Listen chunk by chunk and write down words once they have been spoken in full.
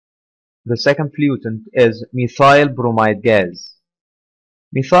The second pollutant is methyl bromide gas.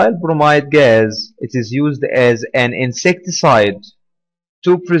 Methyl bromide gas, it is used as an insecticide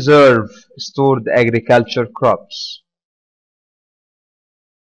to preserve stored agriculture crops.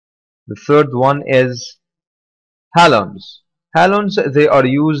 The third one is halogens. Halogens, they are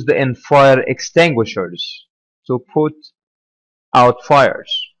used in fire extinguishers to put out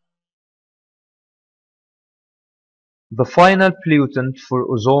fires. The final pollutant for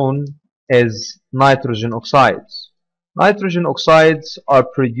ozone is nitrogen oxides. Nitrogen oxides are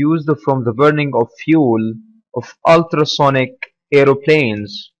produced from the burning of fuel of ultrasonic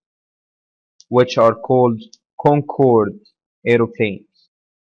aeroplanes, which are called Concorde aeroplanes.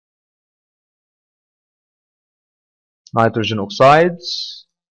 Nitrogen oxides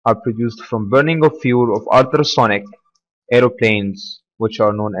are produced from burning of fuel of ultrasonic aeroplanes, which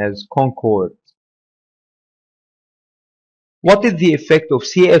are known as Concorde. What is the effect of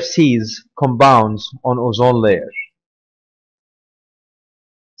CFC's compounds on ozone layer?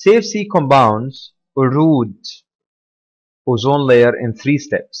 CFC compounds erode ozone layer in 3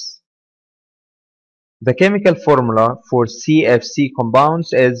 steps. The chemical formula for CFC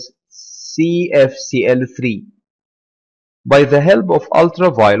compounds is CFCl3. By the help of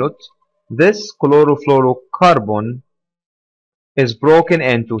ultraviolet, this chlorofluorocarbon is broken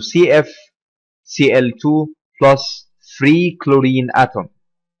into CFCl2 plus free chlorine atom.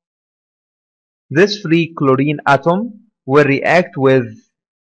 This free chlorine atom will react with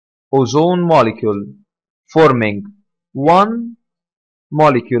ozone molecule, forming 1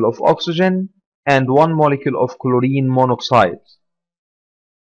 molecule of oxygen and 1 molecule of chlorine monoxide.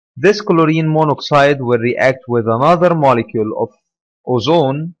 This chlorine monoxide will react with another molecule of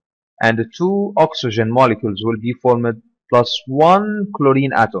ozone, and 2 oxygen molecules will be formed plus 1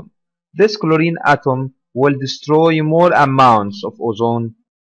 chlorine atom. This chlorine atom will destroy more amounts of ozone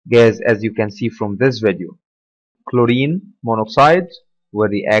gas, as you can see from this video. Chlorine monoxide will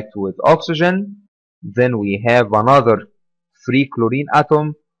react with oxygen, then we have another free chlorine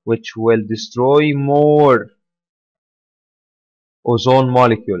atom which will destroy more ozone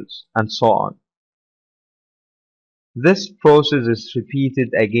molecules, and so on. This process is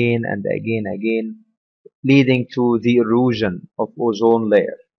repeated again and again, leading to the erosion of ozone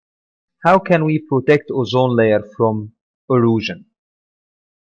layer. How can we protect ozone layer from erosion?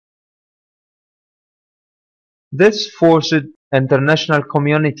 This forced international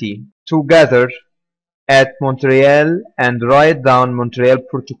community to gather at Montreal and write down Montreal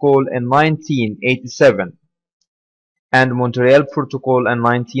Protocol in 1987 and Montreal Protocol in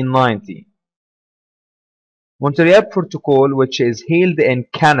 1990. Montreal Protocol, which is held in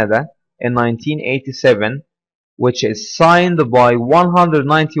Canada in 1987, which is signed by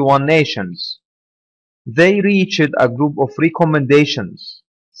 191 nations. They reached a group of recommendations,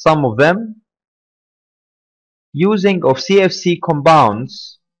 some of them: using of CFC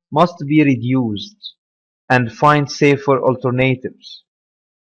compounds must be reduced and find safer alternatives.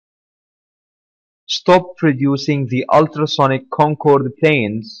 Stop producing the ultrasonic Concorde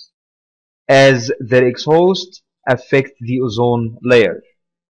planes as their exhaust affect the ozone layer.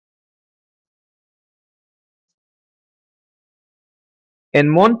 In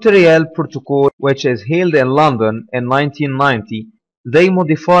Montreal Protocol, which is held in London in 1990, they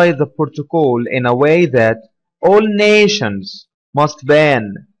modified the protocol in a way that all nations must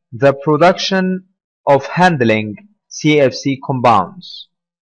ban the production of handling CFC compounds.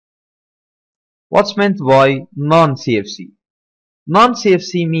 What's meant by non-CFC?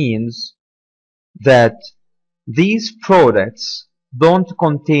 Non-CFC means that these products don't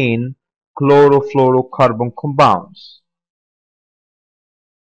contain chlorofluorocarbon compounds.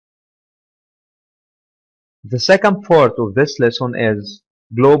 The second part of this lesson is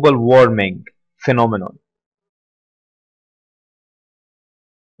global warming phenomenon.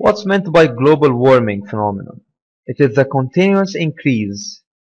 What's meant by global warming phenomenon? It is the continuous increase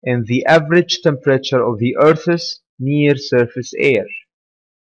in the average temperature of the Earth's near surface air.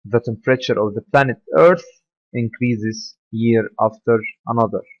 The temperature of the planet Earth increases year after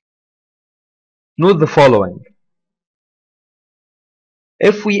another. Note the following.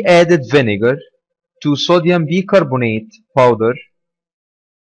 If we added vinegar to sodium bicarbonate powder,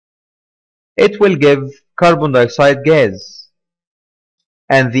 it will give carbon dioxide gas,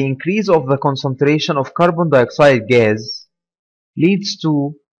 and the increase of the concentration of carbon dioxide gas leads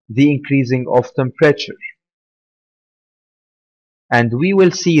to the increasing of temperature. And we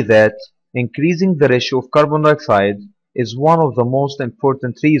will see that increasing the ratio of carbon dioxide is one of the most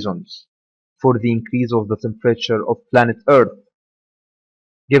important reasons for the increase of the temperature of planet Earth.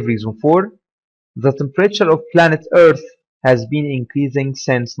 Give reason 4. The temperature of planet Earth has been increasing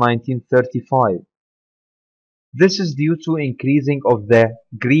since 1935. This is due to increasing of the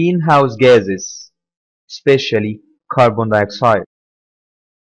greenhouse gases, especially carbon dioxide.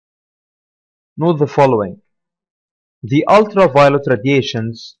 Note the following. The ultraviolet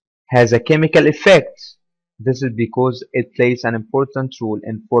radiations has a chemical effect. This is because it plays an important role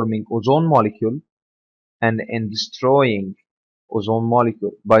in forming ozone molecule and in destroying ozone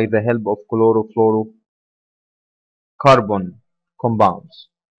molecule by the help of chlorofluorocarbon compounds.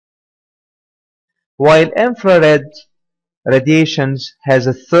 While infrared radiations has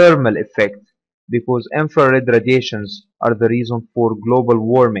a thermal effect because infrared radiations are the reason for global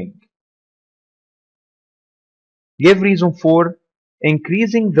warming. Give reason for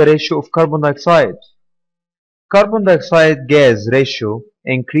increasing the ratio of carbon dioxide. Carbon dioxide gas ratio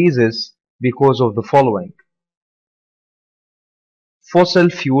increases because of the following. Fossil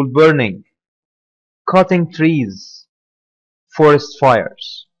fuel burning, cutting trees, forest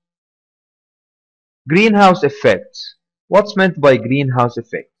fires. Greenhouse effect. What's meant by greenhouse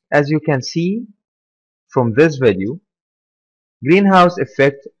effect? As you can see from this video, greenhouse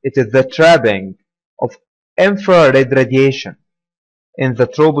effect, it is the trapping of infrared radiation in the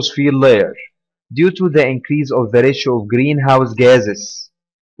troposphere layer due to the increase of the ratio of greenhouse gases,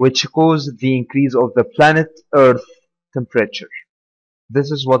 which cause the increase of the planet Earth temperature.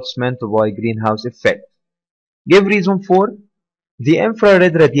 This is what's meant by greenhouse effect. Give reason for the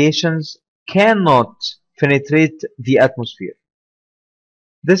infrared radiations cannot penetrate the atmosphere.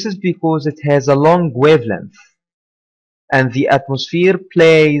 This is because it has a long wavelength, and the atmosphere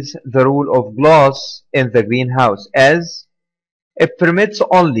plays the role of glass in the greenhouse as it permits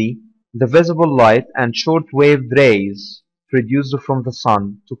only the visible light and short-wave rays produced from the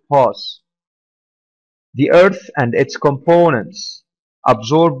sun to pass. The Earth and its components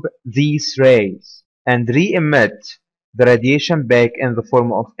absorb these rays and re-emit the radiation back in the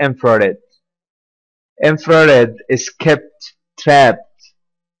form of infrared. Infrared is kept trapped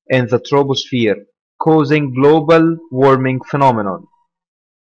in the troposphere, causing global warming phenomenon.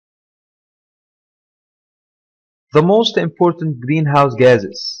 The most important greenhouse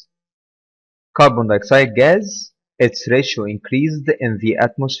gases. Carbon dioxide gas, its ratio increased in the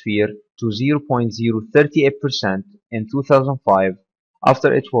atmosphere to 0.038% in 2005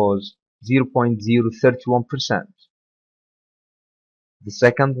 after it was 0.031%. The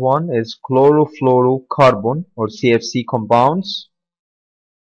second one is chlorofluorocarbon or CFC compounds.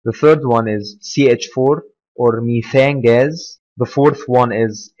 The third one is CH4 or methane gas. The fourth one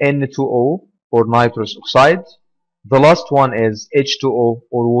is N2O or nitrous oxide. The last one is H2O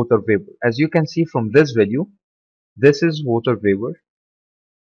or water vapor. As you can see from this video, this is water vapor,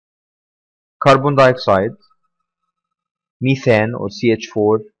 carbon dioxide, methane or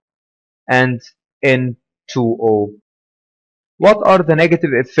CH4, and N2O. What are the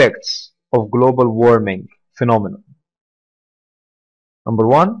negative effects of global warming phenomenon? Number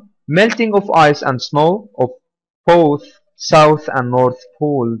one, melting of ice and snow of both South and North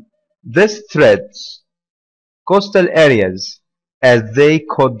Pole. This threats coastal areas as they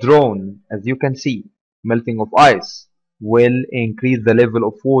could drown. As you can see, melting of ice will increase the level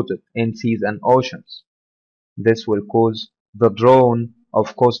of water in seas and oceans. This will cause the drowning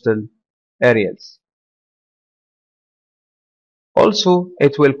of coastal areas. Also,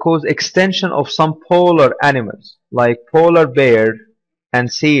 it will cause extinction of some polar animals like polar bear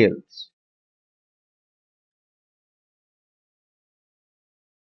and seals.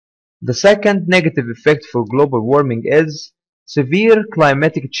 The second negative effect for global warming is severe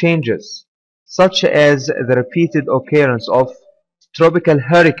climatic changes, such as the repeated occurrence of tropical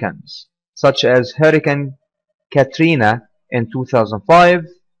hurricanes, such as Hurricane Katrina in 2005,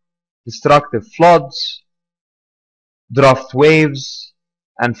 destructive floods, drought waves,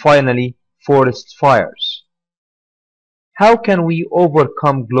 and finally forest fires. How can we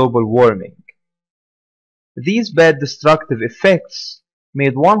overcome global warming? These bad destructive effects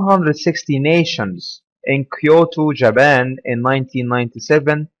made 160 nations in Kyoto, Japan in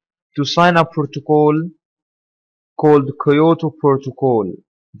 1997 to sign a protocol called Kyoto Protocol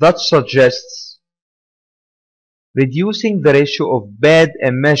that suggests reducing the ratio of bad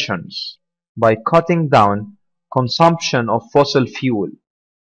emissions by cutting down consumption of fossil fuel.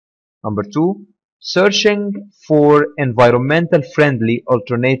 Number two, searching for environmental friendly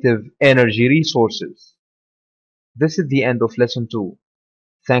alternative energy resources. This is the end of lesson 2.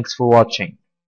 Thanks for watching.